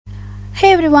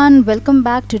Hey everyone, welcome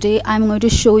back. Today I'm going to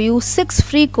show you 6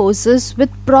 free courses with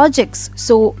projects.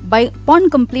 So upon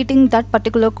completing that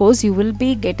particular course, you will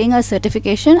be getting a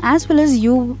certification as well as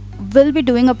you will be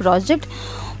doing a project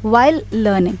while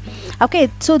learning. Okay,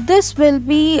 so this will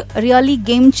be really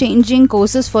game-changing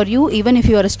courses for you, even if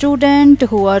you are a student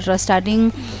who are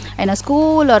studying in a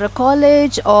school or a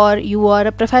college, or you are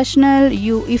a professional,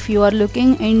 if you are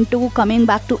looking into coming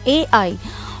back to AI,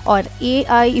 or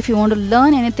AI, if you want to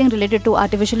learn anything related to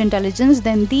artificial intelligence,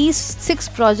 then these 6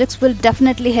 projects will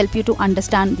definitely help you to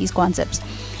understand these concepts.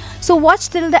 So watch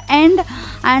till the end,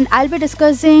 and I'll be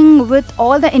discussing with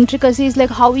all the intricacies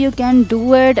like how you can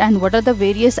do it and what are the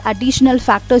various additional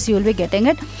factors you will be getting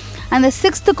it. And the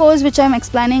 6th course which I'm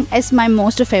explaining is my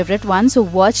most favorite one, so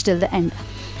watch till the end.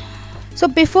 So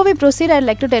before we proceed, I'd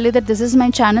like to tell you that this is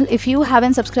my channel. If you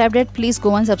haven't subscribed yet, please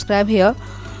go and subscribe here.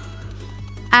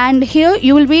 And here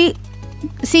you will be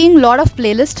seeing a lot of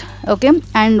playlists, okay,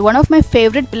 and one of my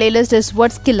favorite playlists is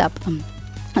what Skill Up.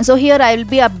 So here I will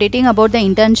be updating about the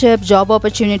internship, job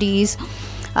opportunities,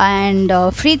 and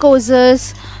free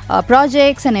courses,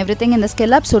 projects and everything in the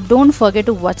Skill Up. So don't forget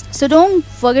to watch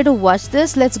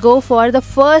this. Let's go for the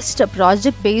first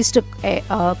project based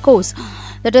course,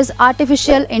 that is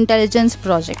artificial intelligence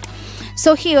project.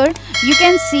 So here you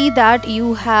can see that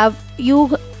you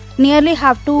nearly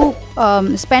have to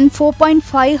spend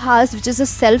 4.5 hours, which is a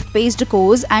self-paced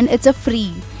course, and it's a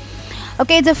free,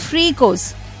 okay, it's a free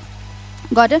course.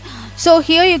 Got it? So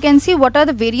here you can see what are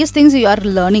the various things you are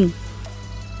learning.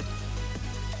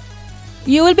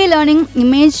 You will be learning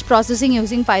image processing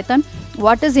using Python.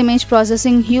 What is image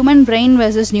processing? Human brain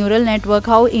versus neural network,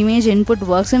 how image input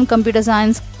works in computer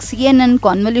science, CNN,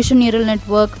 convolution neural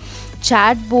network,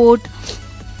 chatbot,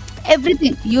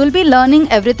 everything. You will be learning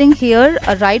everything here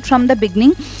right from the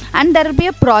beginning, and there will be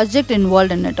a project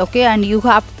involved in it, okay, and you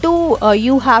have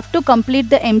to complete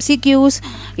the MCQs,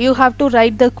 you have to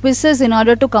write the quizzes in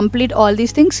order to complete all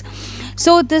these things.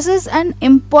 So this is an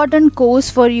important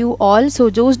course for you all, so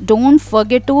just don't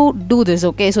forget to do this,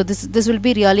 okay. So this will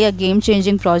be really a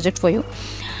game-changing project for you.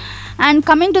 And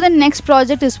coming to the next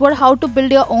project is how to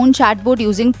build your own chatbot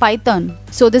using Python.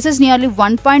 So this is nearly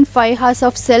 1.5 hours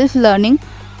of self-learning.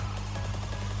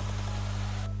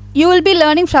 You will be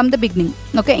learning from the beginning,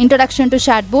 okay. Introduction to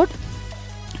chatbot,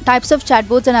 types of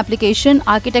chatbots and application,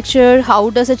 architecture, how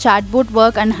does a chatbot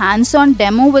work, and hands-on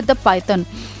demo with the Python.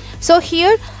 So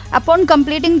here, upon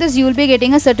completing this, you will be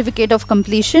getting a certificate of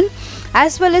completion,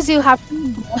 as well as you have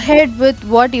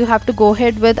to go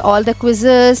ahead with all the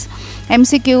quizzes,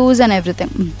 MCQs and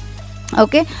everything,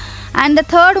 okay. And the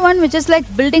third one, which is like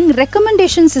building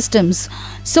recommendation systems.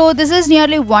 So this is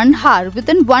nearly 1 hour.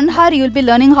 Within 1 hour you will be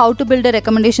learning how to build a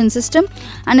recommendation system,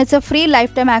 and it's a free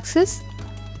lifetime access.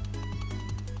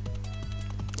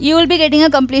 You will be getting a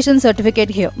completion certificate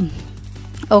here,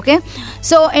 okay.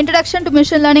 So introduction to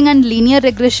machine learning and linear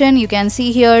regression, you can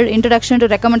see here introduction to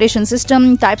recommendation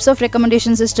system, types of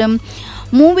recommendation system,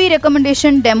 movie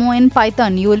recommendation demo in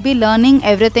Python. You will be learning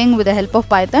everything with the help of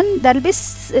Python. That will be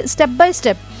step by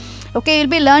step, okay. You'll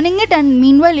be learning it, and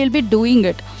meanwhile you'll be doing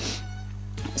it.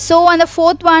 So on the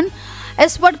 4th one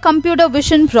is what computer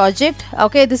vision project,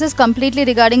 okay. This is completely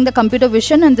regarding the computer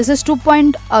vision, and this is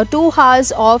 2.2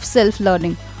 hours of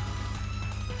self-learning.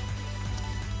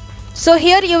 So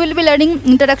here you will be learning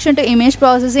introduction to image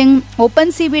processing,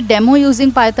 OpenCV demo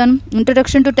using Python,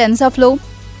 introduction to TensorFlow,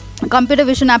 computer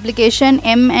vision application,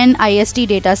 MNIST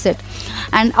dataset,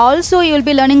 and also you will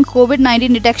be learning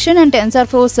COVID-19 detection and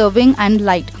TensorFlow serving and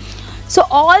light. So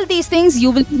all these things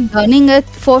you will be learning it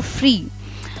for free,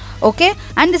 okay.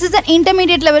 And this is an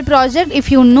intermediate level project. If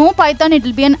you know Python, it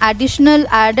will be an additional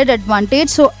added advantage.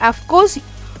 So of course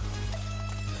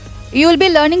you will be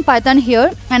learning Python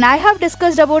here, and I have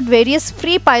discussed about various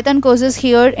free Python courses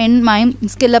here in my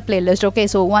Skill Up playlist, okay.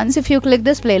 So once if you click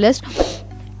this playlist,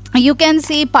 you can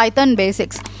see Python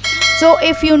basics. So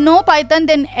if you know Python,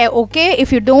 then okay.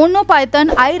 If you don't know Python,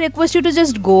 I request you to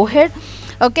just go ahead,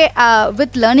 okay,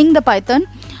 with learning the Python,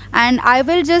 and I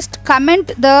will just comment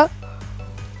the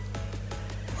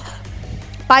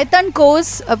Python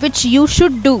course which you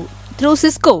should do through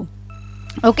Cisco,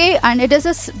 okay, and it is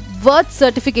a worth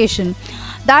certification.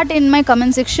 That in my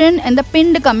comment section, in the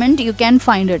pinned comment you can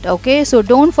find it, okay. So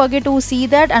don't forget to see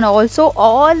that, and also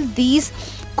all these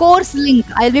course link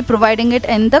I'll be providing it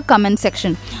in the comment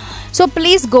section, so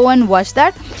please go and watch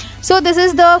that. So this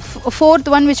is the 4th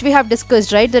one which we have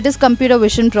discussed, right, that is computer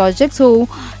vision project. So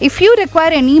if you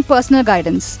require any personal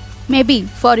guidance, maybe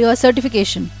for your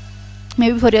certification,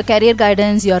 maybe for your career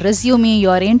guidance, your resume,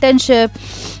 your internship,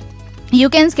 you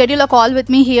can schedule a call with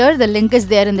me here. The link is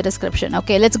there in the description.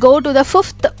 Okay, let's go to the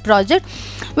 5th project,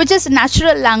 which is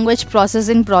natural language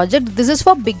processing project. This is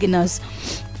for beginners.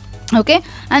 Okay,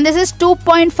 and this is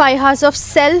 2.5 hours of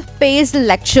self-paced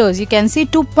lectures. You can see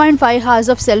 2.5 hours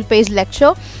of self-paced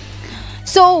lecture.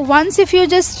 So once if you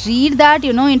just read that,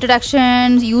 you know,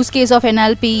 introduction, use case of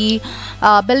NLP,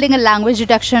 building a language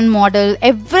detection model,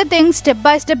 everything step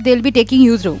by step they'll be taking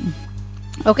you through.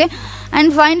 Okay,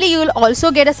 and finally you will also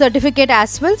get a certificate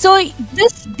as well. So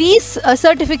these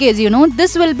certificates, you know,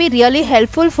 this will be really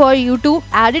helpful for you to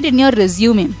add it in your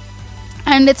resume.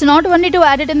 And it's not only to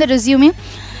add it in the resume,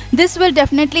 this will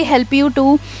definitely help you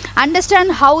to understand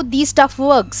how these stuff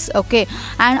works. Okay,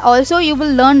 and also you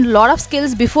will learn a lot of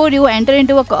skills before you enter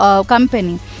into a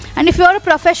company. And if you are a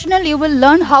professional, you will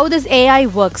learn how this AI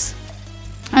works.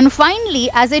 And finally,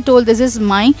 as I told, this is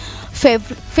my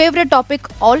favorite topic,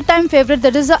 all-time favorite,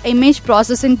 that is the image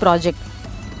processing project.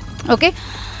 Okay,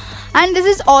 and this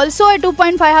is also a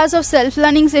 2.5 hours of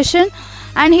self-learning session.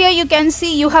 And here you can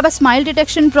see you have a smile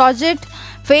detection project,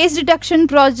 face detection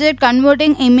project,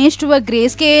 converting image to a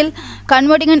grayscale,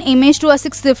 converting an image to a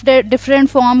 6 different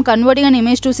form, converting an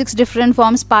image to 6 different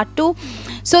forms, part 2.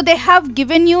 So they have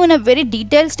given you in a very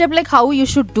detailed step like how you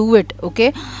should do it.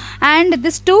 Okay, and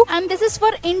this too, and this is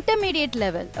for intermediate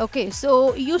level. Okay,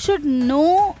 so you should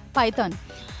know Python.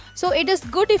 So it is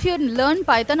good if you learn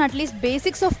Python, at least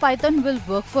basics of Python will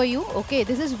work for you. Okay,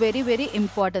 this is very, very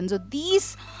important. So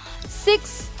these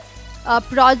 6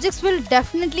 projects will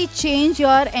definitely change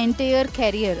your entire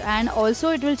career, and also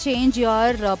it will change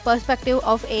your perspective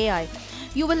of AI.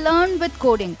 You will learn with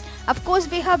coding. Of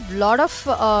course, we have a lot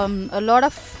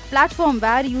of platform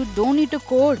where you don't need to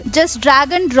code. Just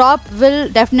drag and drop will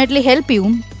definitely help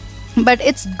you. But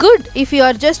it's good if you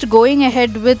are just going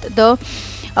ahead with the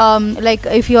like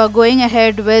if you are going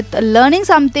ahead with learning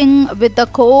something with the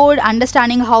code,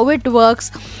 understanding how it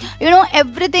works, you know,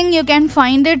 everything you can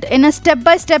find it in a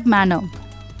step-by-step manner.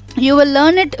 You will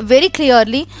learn it very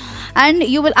clearly and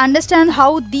you will understand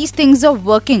how these things are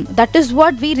working. That is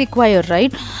what we require,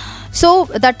 right? So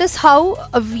that is how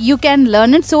you can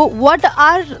learn it. So what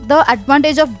are the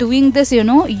advantage of doing this? You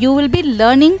know, you will be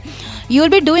learning, you will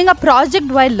be doing a project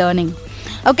while learning.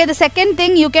 Okay, the second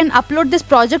thing, you can upload this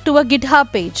project to a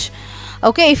GitHub page.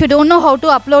 Okay, if you don't know how to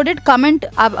upload it, comment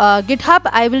GitHub.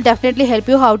 I will definitely help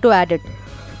you how to add it.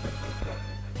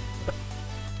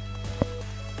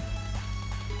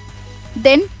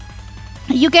 Then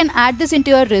you can add this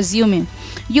into your resume.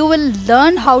 You will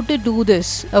learn how to do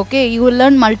this. Okay, you will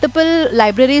learn multiple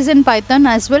libraries in Python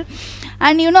as well,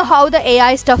 and you know how the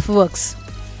AI stuff works.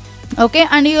 Okay,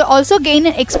 and you also gain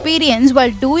an experience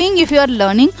while doing. If you are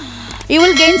learning, you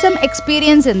will gain some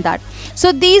experience in that.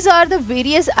 So these are the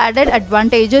various added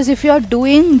advantages if you are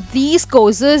doing these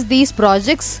courses, these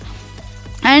projects,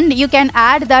 and you can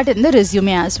add that in the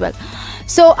resume as well.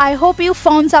 So I hope you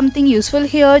found something useful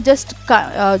here.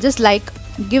 Just like,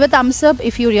 give a thumbs up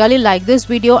if you really like this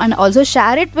video, and also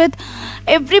share it with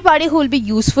everybody who will be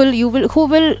useful, who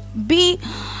will be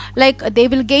like, they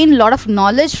will gain a lot of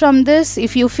knowledge from this.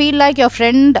 If you feel like your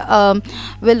friend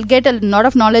will get a lot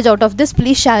of knowledge out of this,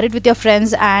 please share it with your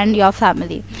friends and your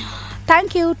family.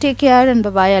 Thank you, take care, and bye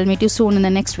bye. I'll meet you soon in the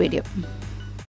next video.